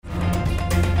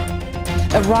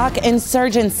Iraq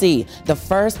insurgency. The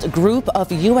first group of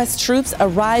U.S. troops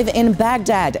arrive in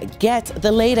Baghdad. Get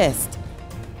the latest.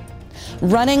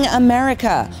 Running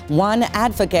America. One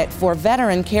advocate for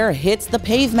veteran care hits the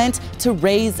pavement to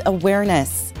raise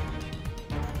awareness.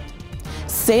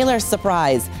 Sailor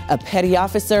surprise. A petty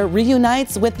officer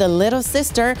reunites with the little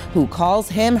sister who calls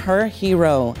him her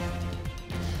hero.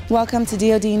 Welcome to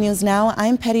DoD News Now.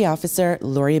 I'm Petty Officer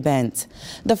Lori Bent.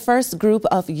 The first group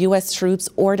of U.S. troops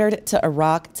ordered to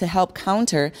Iraq to help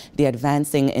counter the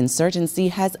advancing insurgency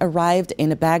has arrived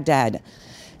in Baghdad.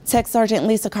 Tech Sergeant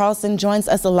Lisa Carlson joins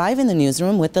us live in the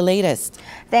newsroom with the latest.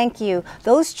 Thank you.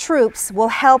 Those troops will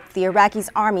help the Iraqi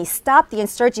army stop the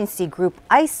insurgency group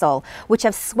ISIL, which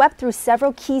have swept through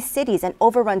several key cities and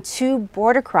overrun 2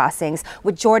 border crossings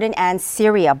with Jordan and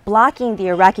Syria, blocking the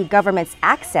Iraqi government's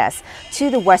access to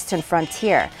the western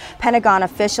frontier. Pentagon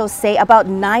officials say about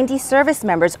 90 service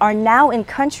members are now in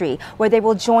country, where they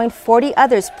will join 40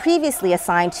 others previously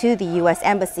assigned to the U.S.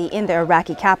 Embassy in the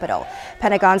Iraqi capital.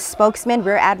 Pentagon spokesman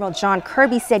Rear Admiral John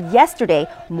Kirby said yesterday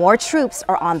more troops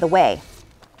are on the way.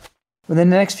 Within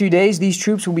the next few days, these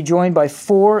troops will be joined by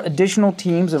 4 additional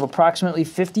teams of approximately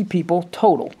 50 people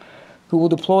total, who will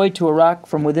deploy to Iraq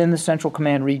from within the Central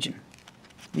Command region.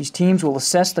 These teams will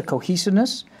assess the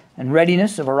cohesiveness and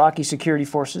readiness of Iraqi security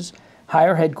forces,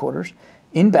 higher headquarters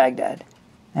in Baghdad,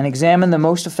 and examine the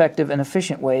most effective and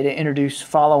efficient way to introduce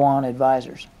follow-on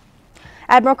advisors.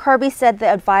 Admiral Kirby said the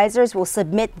advisors will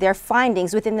submit their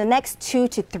findings within the next 2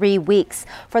 to 3 weeks.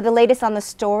 For the latest on the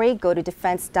story, go to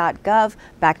defense.gov.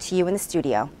 Back to you in the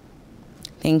studio.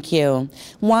 Thank you.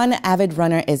 One avid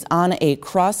runner is on a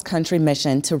cross-country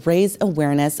mission to raise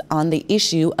awareness on the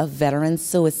issue of veteran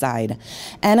suicide.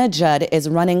 Anna Judd is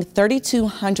running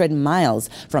 3,200 miles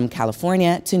from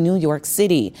California to New York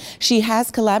City. She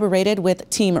has collaborated with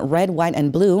Team Red, White,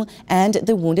 and Blue and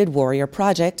the Wounded Warrior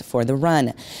Project for the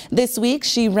run. This week,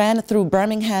 she ran through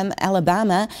Birmingham,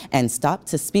 Alabama, and stopped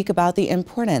to speak about the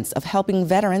importance of helping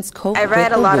veterans cope with the wounds of war. I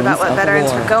read a lot about what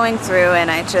veterans were going through,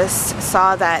 and I just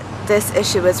saw that this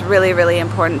issue was really, really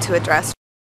important to address.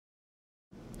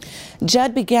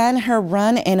 Judd began her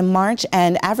run in March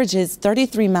and averages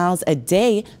 33 miles a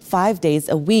day, 5 days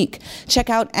a week. Check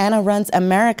out Anna Runs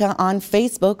America on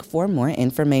Facebook for more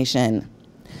information.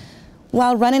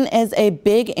 While running is a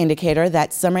big indicator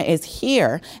that summer is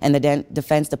here, and the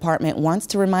Defense Department wants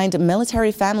to remind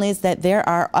military families that there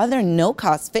are other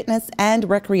no-cost fitness and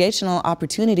recreational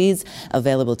opportunities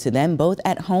available to them both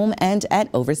at home and at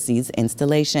overseas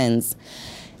installations.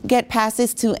 Get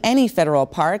passes to any federal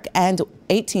park and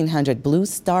 1,800 Blue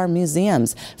Star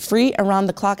museums, free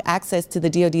around-the-clock access to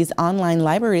the DoD's online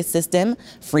library system,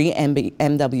 free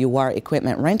MWR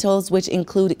equipment rentals, which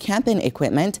include camping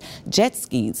equipment, jet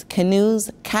skis,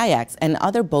 canoes, kayaks, and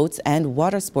other boats and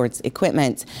water sports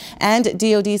equipment, and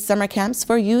DoD summer camps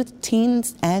for youth,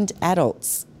 teens, and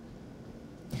adults.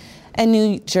 A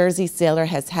New Jersey sailor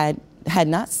had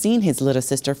not seen his little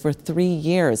sister for 3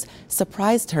 years,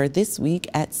 surprised her this week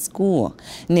at school.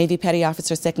 Navy Petty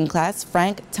Officer 2nd Class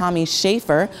Frank Tommy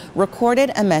Schaefer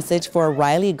recorded a message for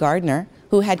Riley Gardner,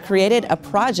 who had created a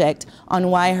project on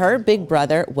why her big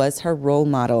brother was her role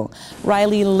model.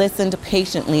 Riley listened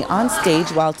patiently on stage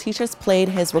while teachers played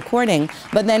his recording,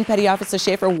 but then Petty Officer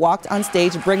Schaefer walked on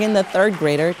stage, bringing the 3rd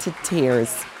grader to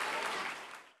tears.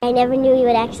 I never knew you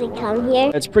would actually come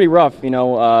here. It's pretty rough, you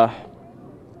know,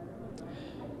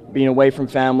 being away from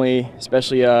family,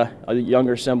 especially a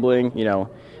younger sibling, you know,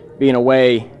 being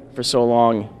away for so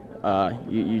long,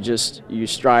 you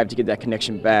strive to get that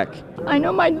connection back. I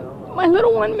know my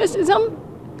little one misses him,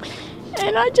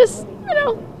 and I just, you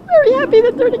know, very happy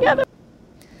that they're together.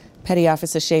 Petty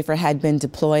Officer Schaefer had been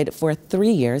deployed for 3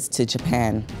 years to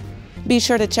Japan. Be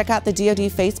sure to check out the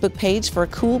DoD Facebook page for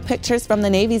cool pictures from the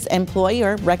Navy's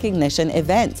Employer Recognition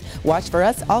event. Watch for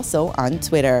us also on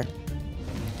Twitter.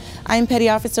 I'm Petty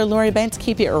Officer Lori Bent.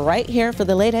 Keep it right here for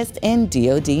the latest in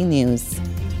DoD News.